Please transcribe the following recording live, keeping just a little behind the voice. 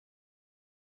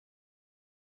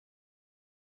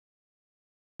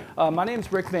My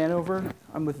name's Rick Vanover.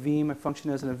 I'm with Veeam. I function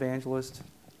as an evangelist.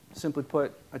 Simply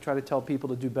put, I try to tell people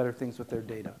to do better things with their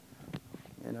data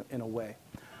in a way.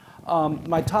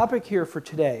 My topic here for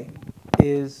today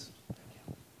is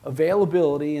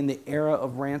availability in the era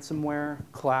of ransomware,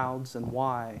 clouds, and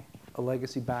why a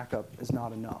legacy backup is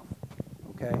not enough.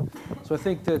 Okay? So I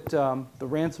think that the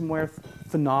ransomware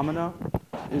phenomena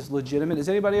is legitimate. Has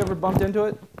anybody ever bumped into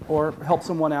it or helped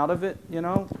someone out of it?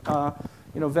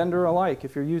 Vendor alike.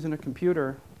 If you're using a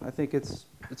computer, I think it's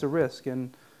a risk.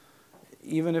 And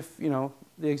even if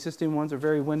the existing ones are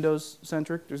very Windows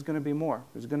centric, there's going to be more.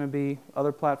 There's going to be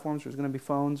other platforms. There's going to be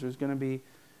phones. There's going to be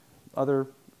other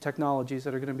technologies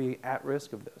that are going to be at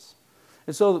risk of this.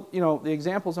 And so, the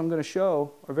examples I'm going to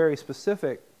show are very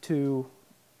specific to,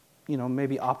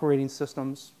 maybe operating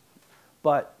systems,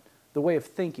 but the way of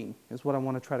thinking is what I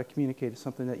want to try to communicate, is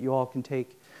something that you all can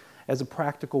take as a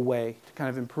practical way to kind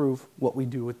of improve what we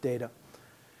do with data.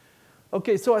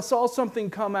 Okay, so I saw something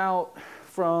come out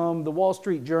from the Wall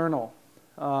Street Journal,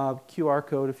 QR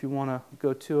code if you want to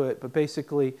go to it, but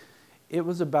basically it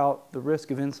was about the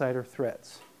risk of insider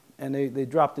threats. And they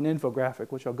dropped an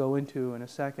infographic, which I'll go into in a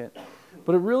second.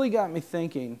 But it really got me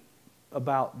thinking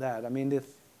about that. I mean, the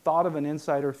thought of an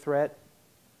insider threat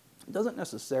doesn't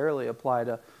necessarily apply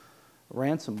to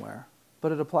ransomware,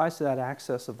 but it applies to that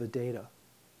access of the data.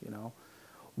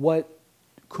 What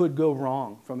could go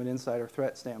wrong from an insider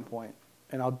threat standpoint?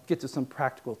 And I'll get to some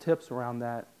practical tips around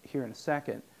that here in a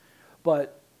second.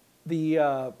 But the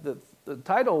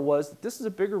title was, this is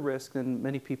a bigger risk than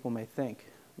many people may think.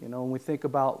 When we think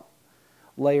about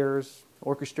layers,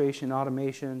 orchestration,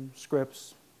 automation,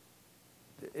 scripts,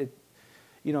 the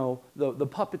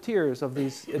puppeteers of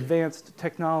these advanced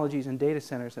technologies and data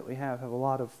centers that we have a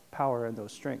lot of power in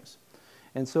those strings.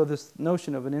 And so this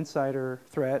notion of an insider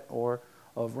threat or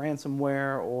of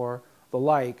ransomware or the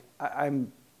like,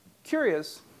 I'm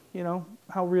curious,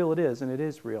 how real it is, and it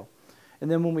is real.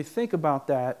 And then when we think about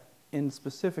that in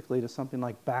specifically to something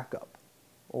like backup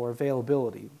or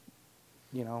availability,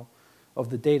 of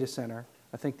the data center,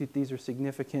 I think that these are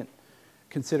significant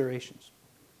considerations.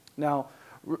 Now,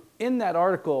 in that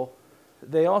article,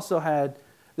 they also had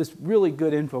this really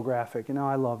good infographic.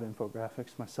 I love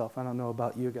infographics myself. I don't know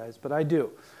about you guys, but I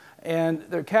do. And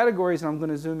there are categories, and I'm going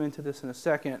to zoom into this in a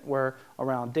second, where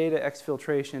around data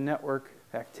exfiltration, network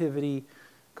activity,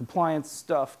 compliance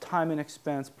stuff, time and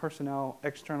expense, personnel,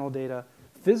 external data,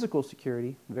 physical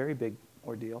security, very big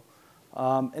ordeal,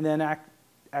 and then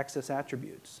access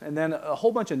attributes. And then a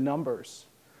whole bunch of numbers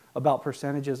about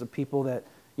percentages of people that,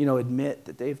 admit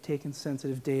that they've taken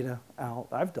sensitive data out.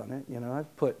 I've done it,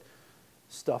 I've put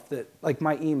stuff that, like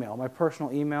my email, my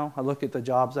personal email, I look at the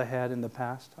jobs I had in the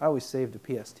past. I always saved a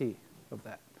PST of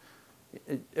that.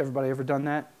 Everybody ever done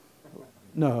that?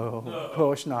 No, of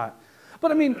course not.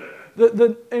 But I mean,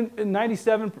 in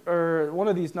 97, or one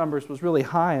of these numbers was really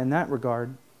high in that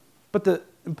regard. But the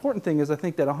important thing is, I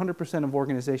think that 100% of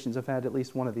organizations have had at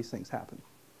least one of these things happen.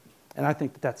 And I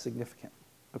think that that's significant,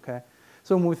 okay?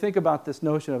 So when we think about this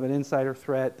notion of an insider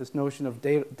threat, this notion of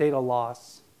data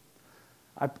loss,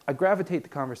 I gravitate the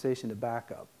conversation to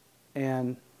backup.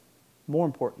 And more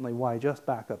importantly, why just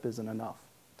backup isn't enough.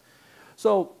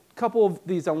 So a couple of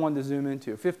these I wanted to zoom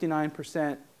into.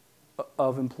 59%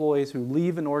 of employees who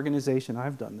leave an organization,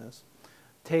 I've done this,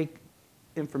 take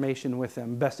information with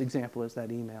them. Best example is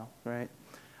that email, right?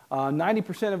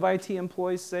 90% of IT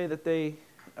employees say that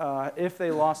if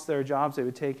they lost their jobs, they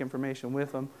would take information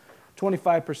with them.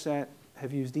 25%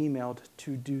 have used email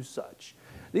to do such.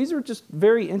 These are just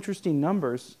very interesting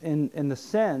numbers in the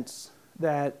sense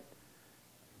that,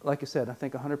 like I said, I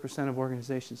think 100% of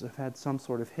organizations have had some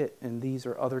sort of hit in these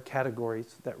or other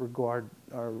categories that regard,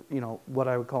 what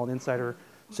I would call an insider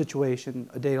situation,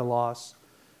 a data loss,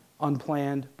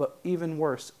 unplanned, but even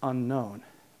worse, unknown.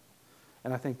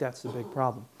 And I think that's the big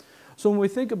problem. So when we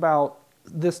think about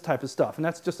this type of stuff, and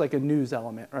that's just like a news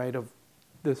element, right, of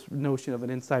this notion of an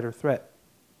insider threat,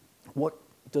 what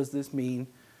does this mean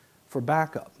for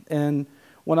backup? And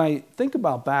when I think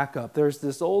about backup, there's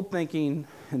this old thinking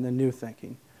and the new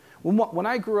thinking. When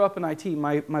I grew up in IT,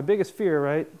 my biggest fear,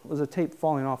 right, was a tape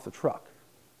falling off the truck.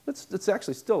 It's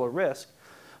actually still a risk.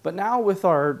 But now with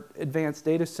our advanced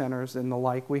data centers and the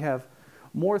like, we have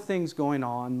more things going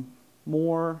on,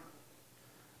 more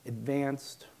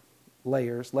advanced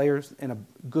layers in a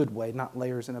good way, not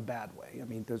layers in a bad way. I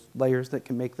mean, there's layers that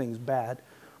can make things bad,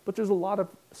 but there's a lot of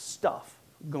stuff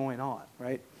going on,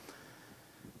 right?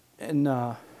 And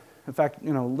in fact,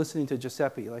 listening to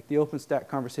Giuseppe, like the OpenStack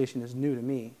conversation is new to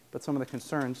me, but some of the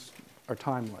concerns are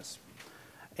timeless.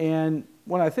 And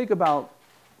when I think about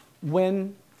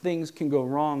when things can go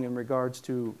wrong in regards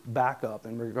to backup,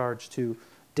 in regards to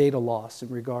data loss, in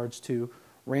regards to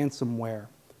ransomware.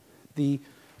 The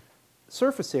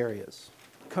surface areas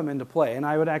come into play, and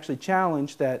I would actually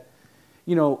challenge that,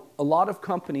 you know, a lot of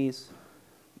companies,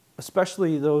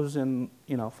 especially those in,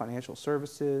 you know, financial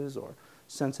services or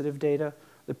sensitive data,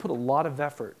 they put a lot of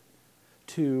effort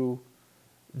to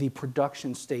the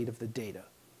production state of the data.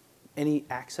 Any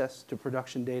access to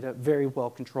production data, very well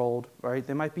controlled, right?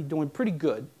 They might be doing pretty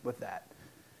good with that.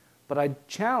 But I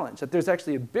challenge that there's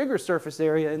actually a bigger surface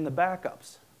area in the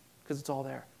backups, because it's all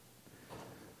there.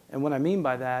 And what I mean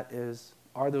by that is,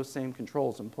 are those same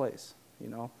controls in place?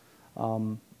 You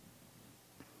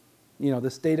know,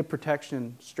 this data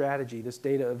protection strategy, this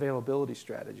data availability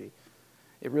strategy,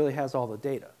 it really has all the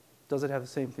data. Does it have the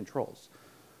same controls?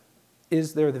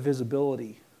 Is there the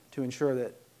visibility to ensure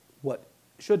that what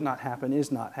should not happen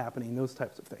is not happening, those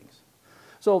types of things?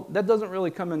 So that doesn't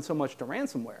really come in so much to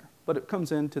ransomware, but it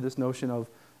comes into this notion of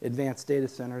advanced data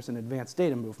centers and advanced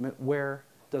data movement. Where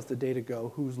does the data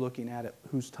go? Who's looking at it?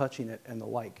 Who's touching it? And the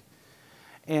like.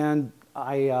 And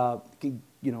I can,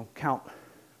 you know, count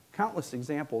countless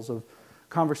examples of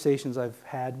conversations I've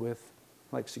had with,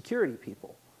 like, security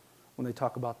people when they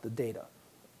talk about the data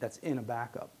that's in a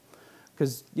backup.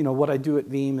 Because, you know, what I do at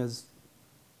Veeam is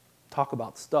talk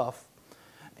about stuff.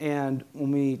 And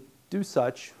when we do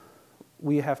such,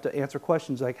 we have to answer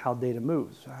questions like how data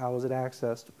moves, how is it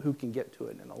accessed, who can get to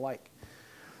it, and the like.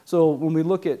 So when we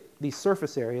look at these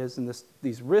surface areas and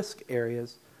these risk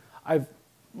areas, I've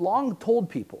long told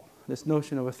people this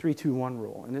notion of a 3-2-1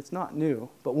 rule, and it's not new,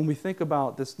 but when we think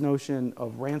about this notion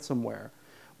of ransomware,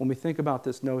 when we think about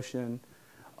this notion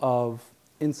of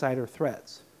insider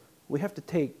threats, we have to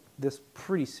take this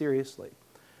pretty seriously.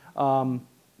 The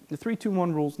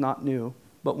 3-2-1 rule is not new,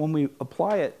 but when we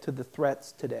apply it to the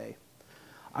threats today,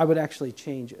 I would actually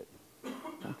change it.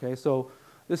 Okay, so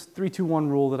this 3-2-1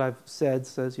 rule that I've said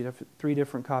says you have 3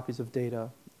 different copies of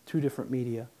data, 2 different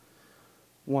media,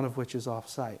 one of which is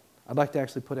off-site. I'd like to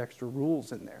actually put extra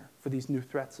rules in there for these new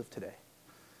threats of today.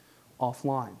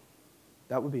 Offline,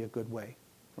 that would be a good way,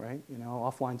 right? You know,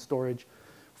 offline storage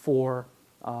for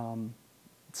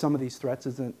some of these threats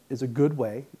is a good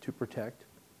way to protect.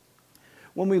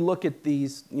 When we look at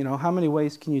these, you know, how many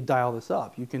ways can you dial this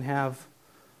up? You can have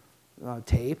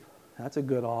tape. That's a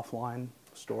good offline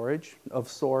storage of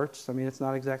sorts. I mean, it's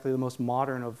not exactly the most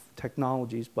modern of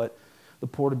technologies, but the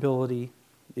portability,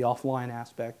 the offline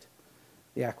aspect,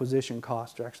 the acquisition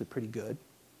costs are actually pretty good.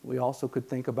 We also could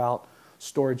think about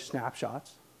storage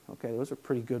snapshots. Okay, those are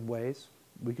pretty good ways.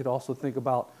 We could also think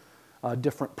about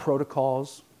different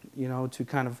protocols, you know, to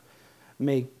kind of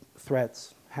make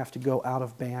threats have to go out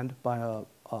of band by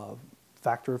a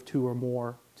factor of 2 or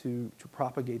more to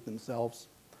propagate themselves.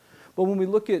 But when we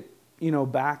look at, you know,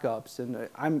 backups, and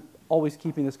I'm always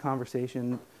keeping this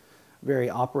conversation very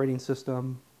operating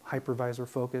system, hypervisor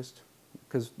focused,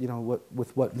 because, you know,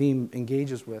 with what Veeam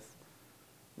engages with,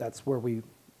 that's where we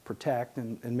protect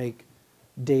and make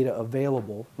data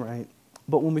available, right?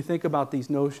 But when we think about these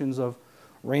notions of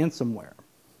ransomware,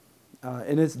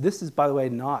 and this is, by the way,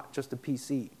 not just a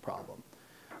PC problem.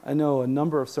 I know a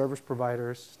number of service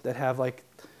providers that have, like,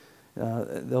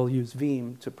 they'll use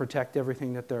Veeam to protect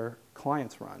everything that their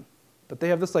clients run. But they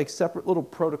have this, like, separate little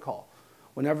protocol.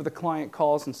 Whenever the client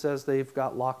calls and says they've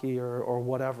got Locky or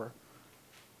whatever,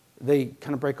 they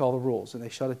kind of break all the rules and they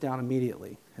shut it down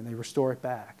immediately and they restore it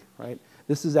back, right?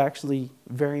 This is actually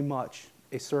very much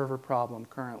a server problem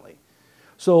currently.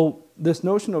 So this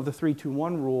notion of the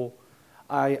 3-2-1 rule,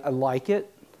 I like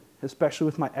it, especially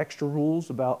with my extra rules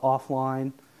about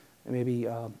offline and maybe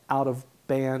out of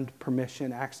band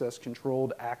permission, access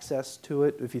controlled access to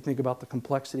it. If you think about the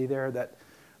complexity there, that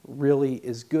really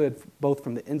is good both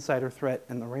from the insider threat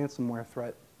and the ransomware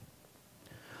threat.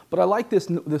 But I like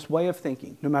this way of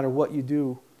thinking, no matter what you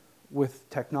do with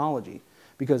technology,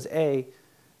 because A,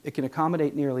 it can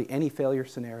accommodate nearly any failure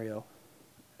scenario,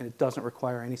 and it doesn't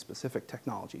require any specific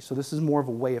technology. So this is more of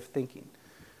a way of thinking.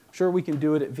 Sure, we can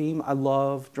do it at Veeam. I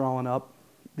love drawing up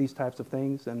these types of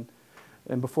things. And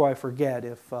before I forget,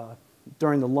 if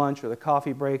during the lunch or the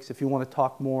coffee breaks, if you want to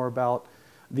talk more about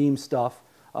Veeam stuff,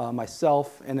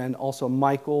 myself and then also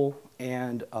Michael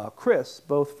and Chris,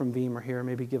 both from Veeam, are here.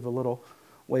 Maybe give a little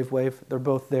wave. They're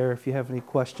both there. If you have any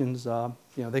questions, you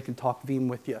know, they can talk Veeam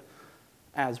with you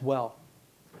as well.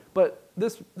 But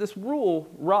this rule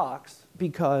rocks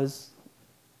because,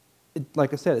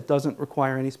 like I said, it doesn't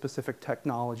require any specific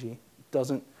technology. It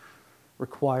doesn't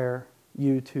require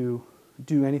you to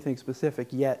do anything specific,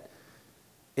 yet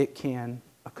it can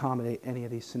accommodate any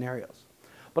of these scenarios.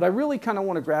 But I really kind of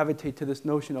want to gravitate to this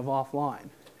notion of offline.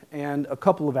 And a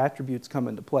couple of attributes come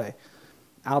into play.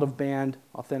 Out-of-band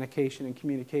authentication and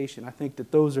communication. I think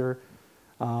that those are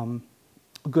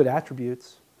good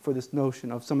attributes for this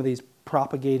notion of some of these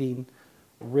propagating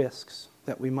risks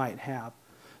that we might have.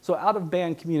 So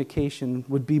out-of-band communication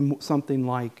would be something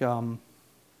like a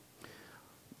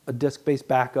disk-based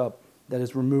backup that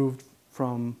is removed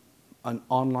from an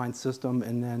online system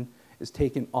and then is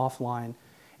taken offline.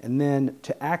 And then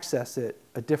to access it,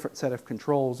 a different set of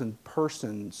controls and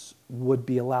persons would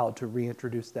be allowed to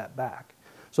reintroduce that back.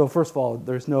 So first of all,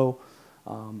 there's no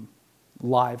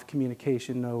live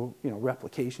communication, no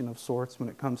replication of sorts when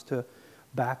it comes to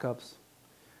backups.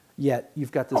 Yet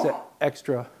you've got this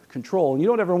extra control, and you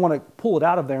don't ever want to pull it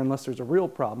out of there unless there's a real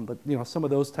problem. But some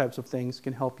of those types of things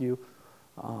can help you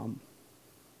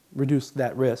reduce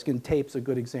that risk. And tape's a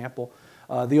good example.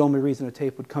 The only reason a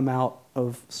tape would come out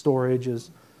of storage is,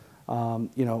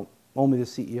 only the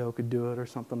CEO could do it or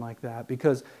something like that.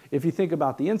 Because if you think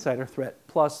about the insider threat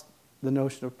plus the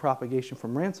notion of propagation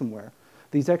from ransomware,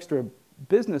 these extra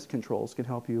business controls can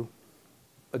help you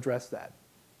address that.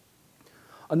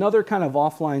 Another kind of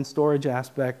offline storage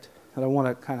aspect that I want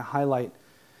to kind of highlight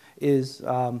is,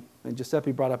 and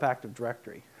Giuseppe brought up Active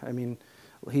Directory. I mean,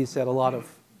 he said a lot of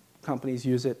companies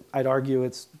use it. I'd argue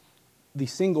it's the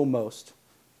single most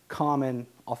common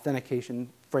authentication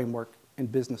framework in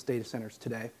business data centers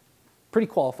today. Pretty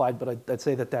qualified, but I'd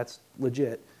say that that's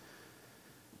legit.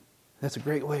 That's a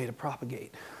great way to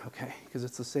propagate, okay, because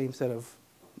it's the same set of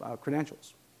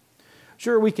credentials.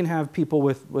 Sure, we can have people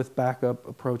with backup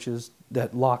approaches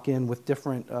that lock in with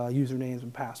different usernames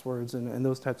and passwords and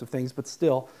those types of things, but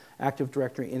still, Active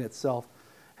Directory in itself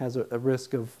has a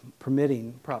risk of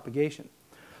permitting propagation.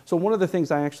 So one of the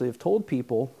things I actually have told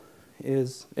people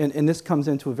is, and this comes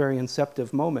into a very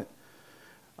inceptive moment,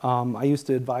 I used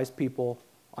to advise people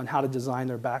on how to design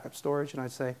their backup storage, and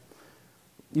I'd say,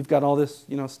 you've got all this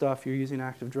stuff, you're using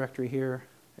Active Directory here,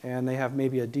 and they have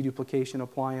maybe a deduplication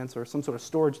appliance or some sort of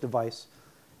storage device,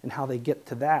 and how they get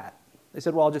to that. They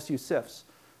said, well, I'll just use CIFS,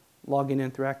 logging in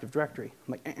through Active Directory.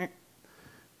 I'm like,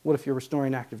 What if you're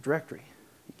restoring Active Directory?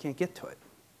 You can't get to it,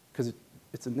 because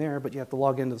it's in there, but you have to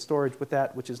log into the storage with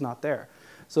that, which is not there.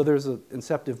 So there's an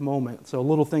inceptive moment. So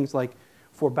little things like,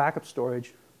 for backup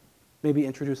storage, maybe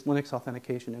introduce Linux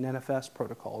authentication and NFS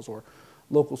protocols, or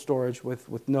local storage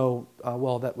with no,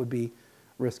 that would be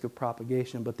risk of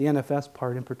propagation. But the NFS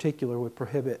part in particular would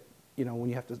prohibit, when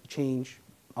you have to change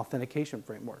authentication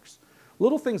frameworks.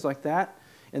 Little things like that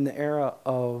in the era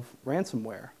of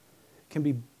ransomware can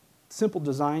be simple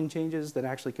design changes that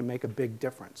actually can make a big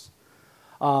difference.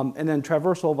 And then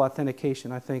traversal of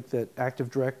authentication, I think that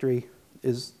Active Directory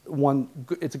is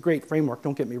it's a great framework,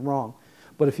 don't get me wrong.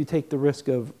 But if you take the risk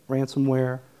of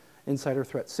ransomware, insider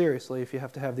threat seriously, if you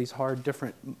have to have these hard,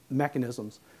 different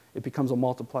mechanisms, it becomes a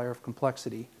multiplier of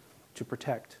complexity to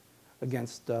protect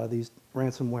against these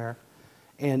ransomware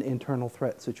and internal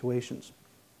threat situations.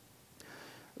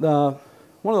 One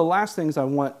of the last things I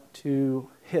want to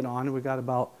hit on, we've got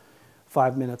about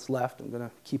 5 minutes left, I'm going to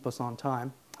keep us on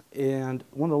time, and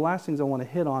one of the last things I want to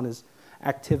hit on is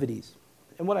activities.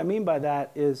 And what I mean by that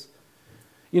is,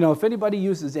 if anybody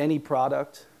uses any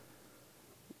product,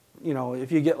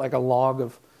 if you get like a log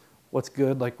of what's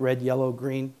good, like red, yellow,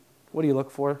 green, what do you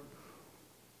look for?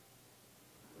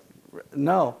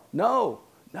 No.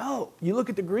 You look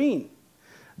at the green.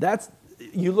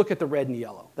 You look at the red and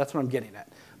yellow. That's what I'm getting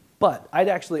at. But I'd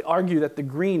actually argue that the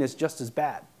green is just as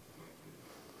bad.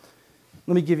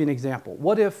 Let me give you an example.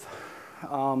 What if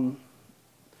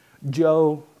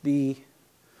Joe, the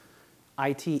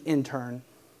IT intern,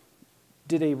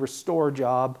 did a restore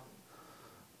job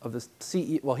of the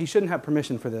CEO? Well, he shouldn't have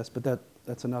permission for this, but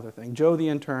that's another thing. Joe, the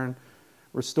intern,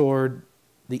 restored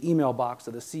the email box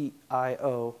of the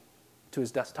CIO to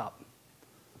his desktop.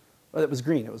 Well, it was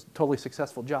green. It was a totally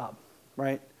successful job,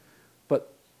 right?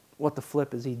 But what the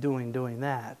flip is he doing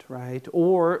that, right?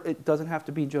 Or it doesn't have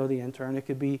to be Joe, the intern. It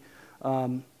could be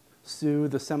Sue,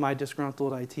 the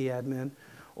semi-disgruntled IT admin,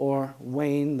 or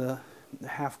Wayne, the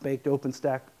half-baked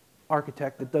OpenStack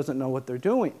architect that doesn't know what they're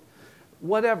doing.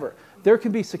 Whatever. There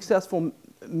can be successful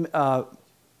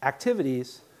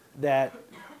activities that,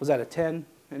 was that a 10,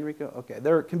 Enrico? Okay.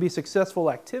 There can be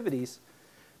successful activities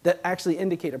that actually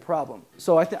indicate a problem.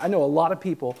 So I know a lot of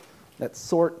people that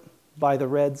sort by the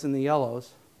reds and the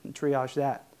yellows and triage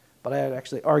that. But I'd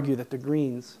actually argue that the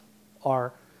greens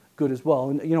are good as well.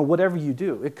 And whatever you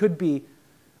do, it could be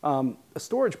a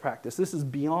storage practice. This is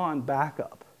beyond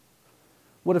backup.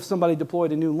 What if somebody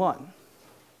deployed a new LUN?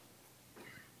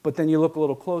 But then you look a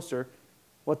little closer,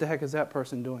 what the heck is that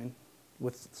person doing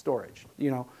with storage?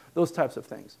 Those types of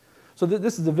things. So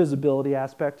this is the visibility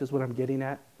aspect is what I'm getting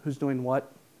at. who's doing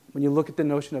what. When you look at the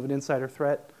notion of an insider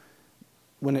threat,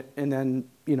 and then,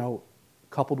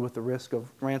 coupled with the risk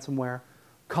of ransomware,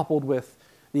 coupled with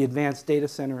the advanced data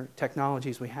center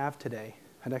technologies we have today,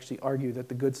 I'd actually argue that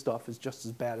the good stuff is just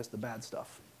as bad as the bad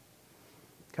stuff.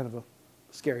 Kind of a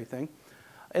scary thing.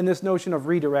 And this notion of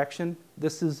redirection,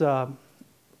 this is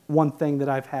one thing that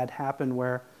I've had happen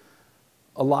where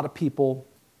a lot of people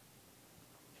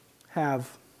have,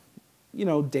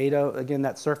 data, again,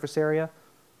 that surface area,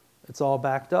 it's all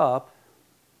backed up,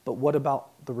 but what about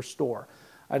the restore?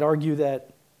 I'd argue that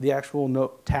the actual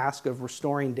task of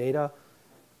restoring data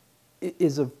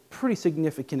is a pretty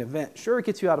significant event. Sure, it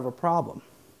gets you out of a problem,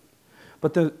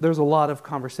 but there's a lot of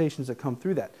conversations that come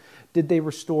through that. Did they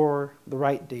restore the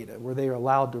right data? Were they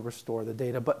allowed to restore the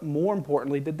data? But more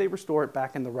importantly, did they restore it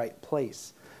back in the right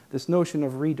place? This notion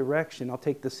of redirection, I'll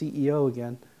take the CEO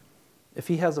again. If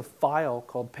he has a file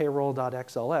called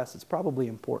payroll.xls, it's probably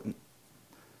important.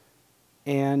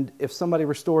 And if somebody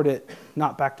restored it,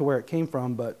 not back to where it came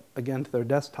from, but again to their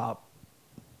desktop,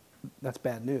 that's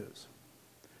bad news.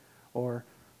 Or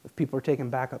if people are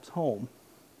taking backups home,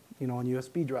 on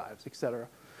USB drives, et cetera.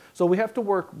 So we have to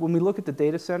work, when we look at the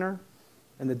data center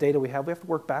and the data we have to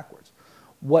work backwards.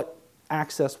 What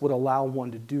access would allow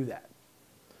one to do that?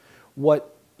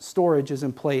 What storage is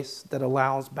in place that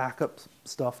allows backup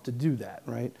stuff to do that,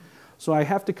 right? So I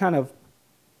have to kind of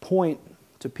point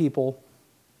to people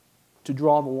to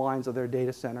draw the lines of their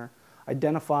data center,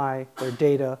 identify their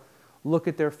data, look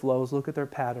at their flows, look at their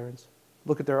patterns,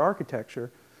 look at their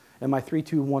architecture, and my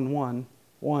 3-2-1-1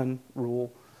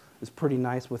 rule is pretty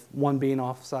nice, with 1 being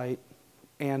off-site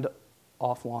and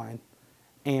offline,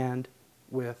 and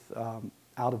with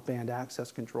out-of-band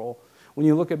access control. When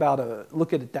you look at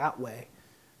it that way,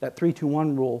 that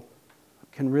 3-2-1 rule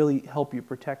can really help you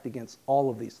protect against all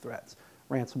of these threats: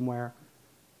 ransomware,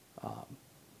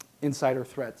 insider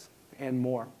threats, and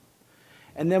more.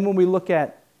 And then when we look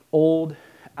at old,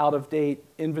 out-of-date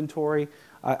inventory,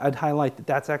 I'd highlight that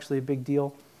that's actually a big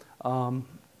deal.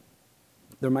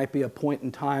 There might be a point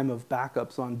in time of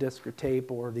backups on disk or tape,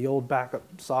 or the old backup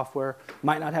software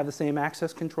might not have the same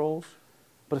access controls,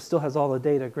 but it still has all the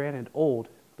data, granted old.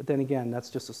 But then again,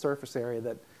 that's just a surface area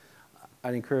that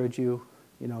I'd encourage you,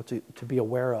 to be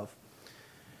aware of.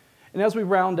 And as we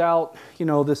round out,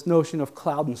 this notion of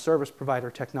cloud and service provider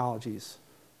technologies,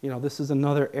 this is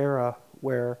another era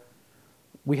where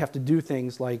we have to do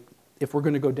things like, if we're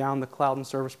going to go down the cloud and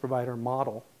service provider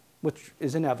model, which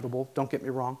is inevitable, don't get me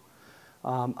wrong,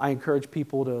 I encourage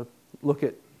people to look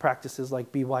at practices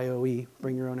like BYOE,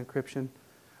 bring your own encryption.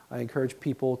 I encourage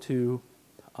people to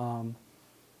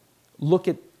look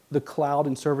at the cloud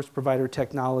and service provider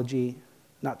technology,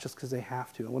 not just because they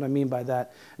have to. And what I mean by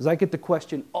that is I get the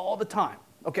question all the time,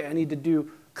 okay, I need to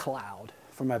do cloud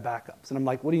for my backups. And I'm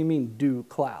like, what do you mean do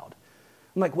cloud?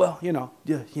 I'm like, well,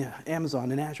 yeah,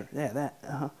 Amazon and Azure, yeah,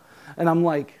 that, And I'm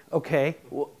like, okay,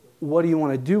 what do you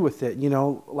want to do with it?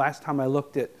 Last time I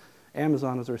looked at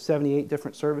Amazon, is there 78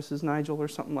 different services, Nigel, or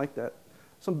something like that?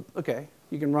 So, okay,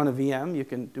 you can run a VM, you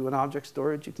can do an object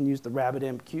storage, you can use the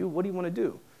RabbitMQ. What do you want to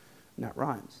do? And that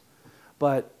rhymes.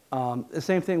 But the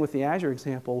same thing with the Azure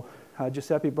example.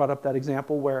 Giuseppe brought up that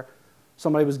example where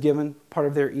somebody was given part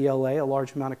of their ELA, a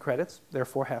large amount of credits,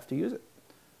 therefore have to use it.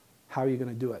 How are you going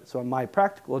to do it? So my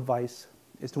practical advice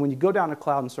is to, when you go down a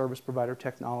cloud and service provider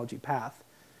technology path,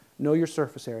 know your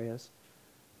surface areas.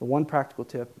 The one practical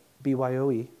tip,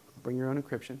 BYOE, bring your own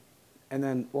encryption. And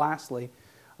then lastly,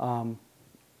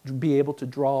 be able to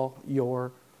draw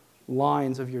your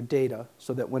lines of your data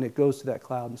so that when it goes to that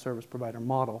cloud and service provider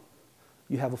model,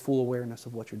 you have a full awareness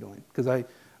of what you're doing. Because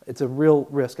it's a real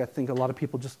risk. I think a lot of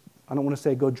people just, I don't want to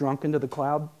say go drunk into the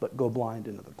cloud, but go blind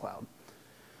into the cloud.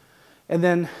 And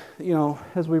then,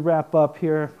 as we wrap up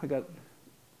here, I got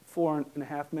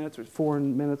 4.5 minutes, or 4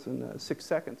 minutes and 6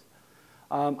 seconds.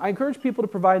 I encourage people to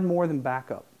provide more than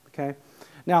backup, okay?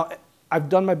 Now, I've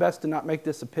done my best to not make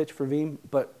this a pitch for Veeam,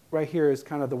 but right here is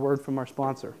kind of the word from our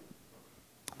sponsor.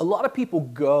 A lot of people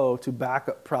go to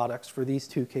backup products for these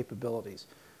two capabilities: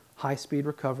 high-speed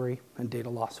recovery and data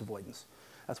loss avoidance.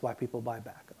 That's why people buy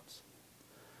backups.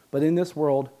 But in this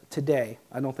world today,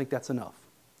 I don't think that's enough.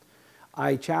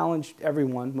 I challenged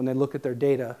everyone, when they look at their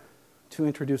data, to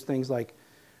introduce things like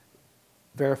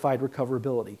verified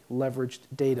recoverability, leveraged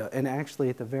data, and actually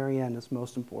at the very end is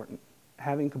most important,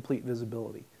 having complete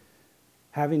visibility.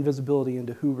 Having visibility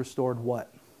into who restored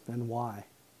what and why.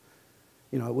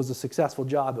 It was a successful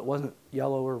job. It wasn't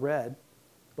yellow or red,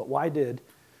 but why did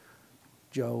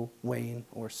Joe, Wayne,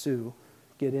 or Sue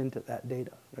get into that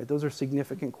data? Right? Those are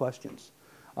significant questions.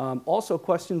 Also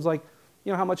questions like,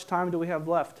 you know, how much time do we have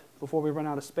left before we run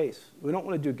out of space? We don't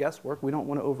want to do guesswork. We don't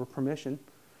want to over-permission.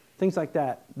 Things like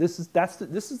that. This is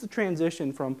the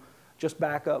transition from just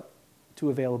backup to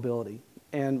availability.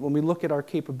 And when we look at our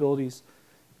capabilities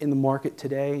in the market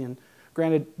today, and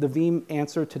granted, the Veeam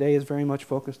answer today is very much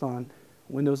focused on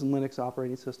Windows and Linux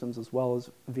operating systems as well as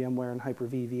VMware and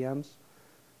Hyper-V VMs.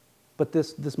 But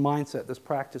this mindset, this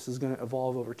practice is going to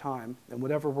evolve over time. And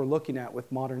whatever we're looking at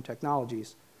with modern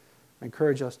technologies, I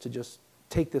encourage us to just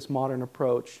take this modern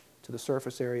approach to the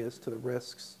surface areas, to the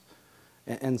risks,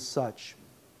 and such.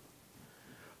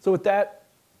 So with that,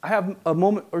 I have a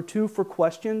moment or two for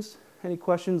questions. Any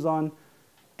questions on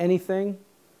anything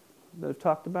that I've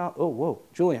talked about? Oh, whoa,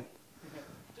 Julian.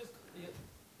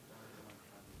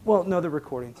 Well, no, they're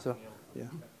recording, so, yeah.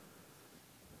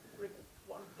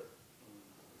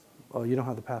 Oh, you don't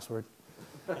have the password.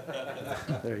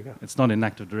 There you go. It's not in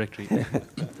Active Directory.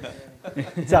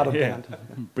 It's out of band.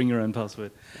 Bring your own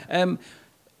password.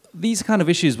 These kind of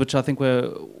issues, which I think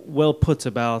were well put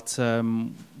about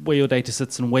where your data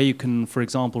sits and where you can, for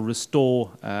example, restore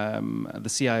the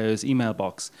CIO's email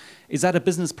box, is that a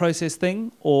business process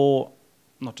thing, or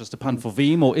not just a pun for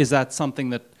Veeam, or is that something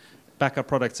that backup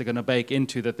products are going to bake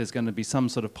into, that there's going to be some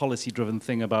sort of policy-driven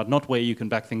thing about not where you can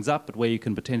back things up, but where you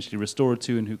can potentially restore it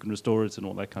to and who can restore it and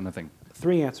all that kind of thing?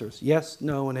 3 answers, yes,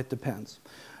 no, and it depends.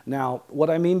 Now, what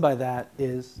I mean by that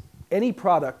is any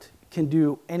product can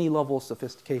do any level of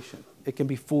sophistication. It can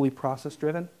be fully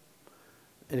process-driven,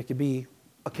 and it can be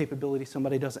a capability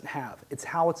somebody doesn't have. It's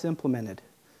how it's implemented.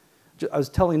 I was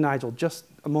telling Nigel just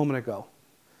a moment ago,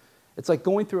 it's like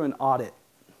going through an audit.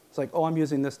 It's like, oh, I'm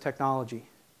using this technology.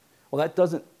 Well, that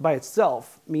doesn't by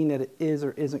itself mean that it is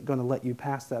or isn't going to let you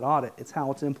pass that audit. It's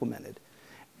how it's implemented.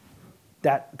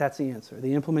 That's the answer.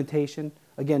 The implementation,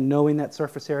 again, knowing that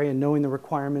surface area, knowing the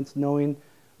requirements, knowing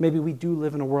maybe we do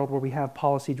live in a world where we have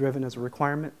policy-driven as a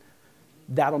requirement.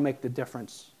 That'll make the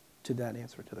difference to that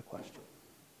answer to the question.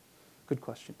 Good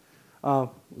question. Was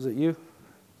it you?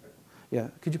 Yeah.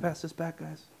 Could you pass this back,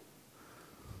 guys?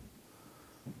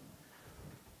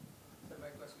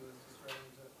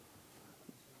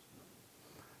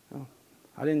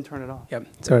 I didn't turn it off. Yeah,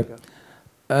 sorry.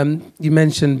 You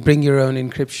mentioned bring your own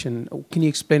encryption. Can you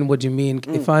explain what you mean?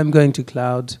 If I'm going to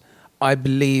cloud, I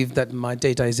believe that my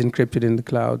data is encrypted in the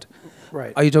cloud.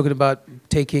 Right. Are you talking about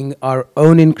taking our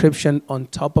own encryption on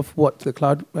top of what the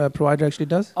cloud provider actually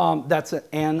does? That's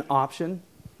an option.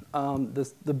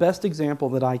 The best example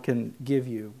that I can give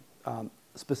you,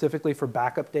 specifically for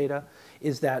backup data,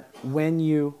 is that when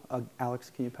you,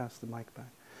 Alex, can you pass the mic back?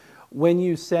 When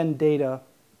you send data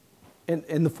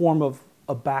in the form of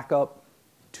a backup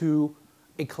to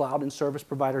a cloud and service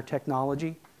provider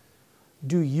technology,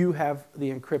 do you have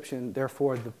the encryption,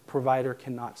 therefore the provider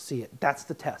cannot see it? That's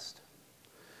the test.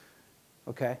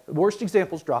 Okay? The worst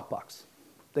example is Dropbox.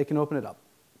 They can open it up.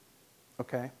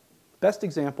 Okay? Best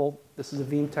example, this is a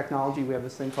Veeam technology. We have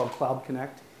this thing called Cloud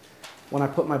Connect. When I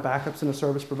put my backups in a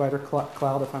service provider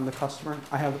cloud, if I'm the customer,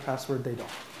 I have the password, they don't.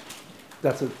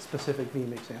 That's a specific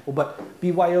Veeam example. But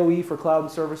BYOE for cloud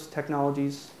and service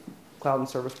technologies, cloud and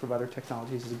service provider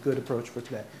technologies is a good approach for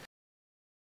today.